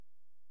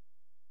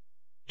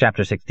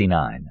Chapter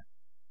 69.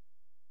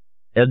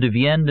 Elle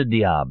devient le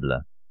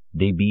diable,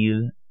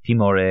 débile,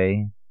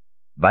 timorée,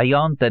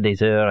 vaillante à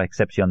des heures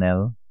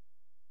exceptionnelles,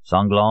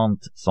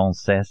 sanglante sans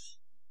cesse,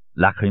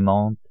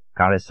 lacrymante,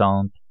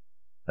 caressante,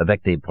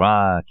 avec des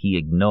bras qui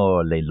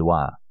ignorent les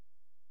lois.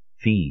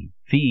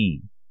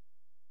 Filles,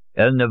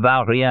 elles ne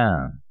valent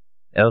rien,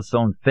 elles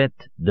sont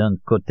faites d'un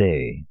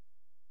côté,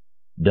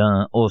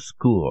 d'un os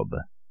courbe,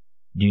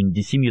 d'une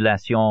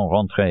dissimulation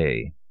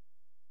rentrée.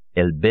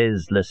 Elles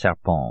baisent le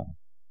serpent.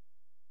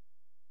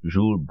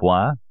 Jules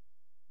Bois,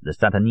 Le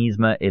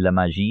Satanisme et la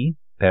Magie,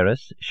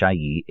 Paris,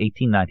 Chailly,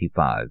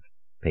 1895,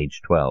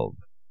 page 12.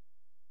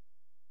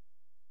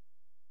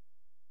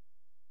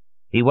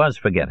 He was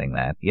forgetting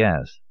that,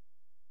 yes.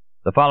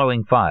 The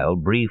following file,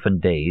 brief and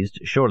dazed,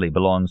 surely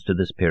belongs to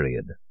this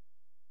period.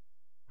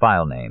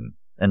 File name,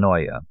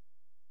 Enoia.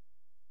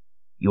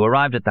 You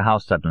arrived at the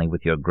house suddenly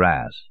with your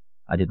grass.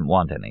 I didn't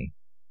want any.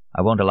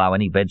 I won't allow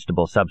any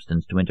vegetable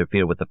substance to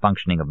interfere with the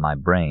functioning of my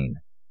brain.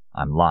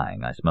 I'm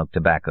lying. I smoke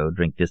tobacco,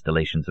 drink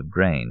distillations of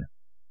grain.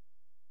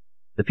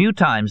 The few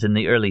times in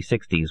the early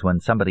 60s when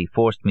somebody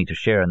forced me to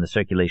share in the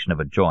circulation of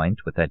a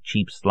joint with that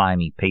cheap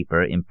slimy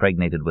paper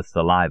impregnated with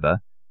saliva,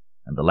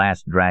 and the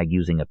last drag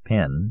using a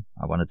pin,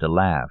 I wanted to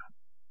laugh.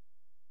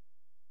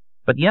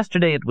 But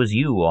yesterday it was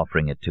you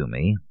offering it to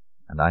me,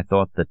 and I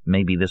thought that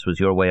maybe this was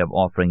your way of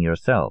offering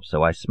yourself,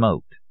 so I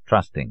smoked,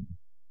 trusting.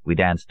 We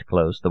danced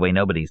close, the way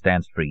nobody's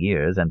danced for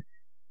years, and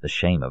the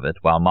shame of it,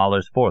 while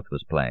Mahler's Fourth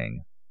was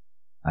playing.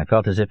 I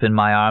felt as if in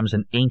my arms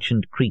an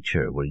ancient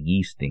creature were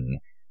yeasting,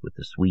 with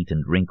the sweet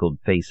and wrinkled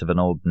face of an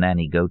old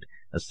nanny-goat,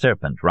 a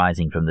serpent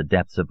rising from the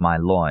depths of my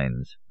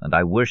loins, and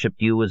I worshipped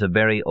you as a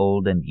very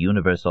old and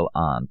universal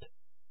aunt.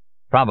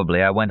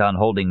 Probably I went on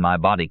holding my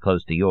body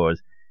close to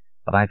yours,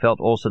 but I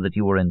felt also that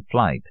you were in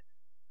flight,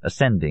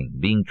 ascending,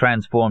 being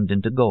transformed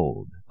into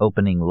gold,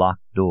 opening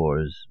locked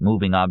doors,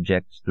 moving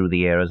objects through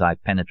the air as I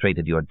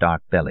penetrated your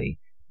dark belly,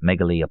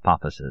 megaly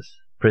apophysis,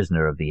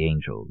 prisoner of the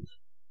angels.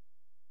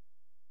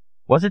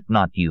 Was it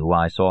not you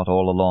I sought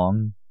all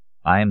along?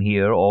 I am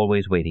here,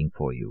 always waiting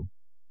for you.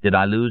 Did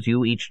I lose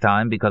you each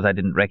time because I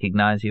didn't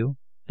recognize you?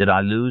 Did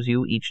I lose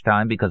you each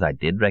time because I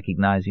did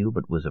recognize you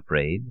but was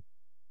afraid?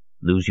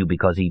 Lose you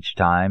because each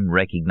time,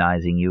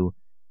 recognizing you,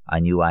 I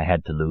knew I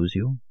had to lose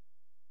you?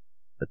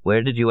 But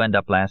where did you end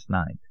up last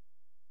night?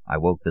 I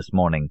woke this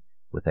morning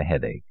with a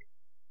headache.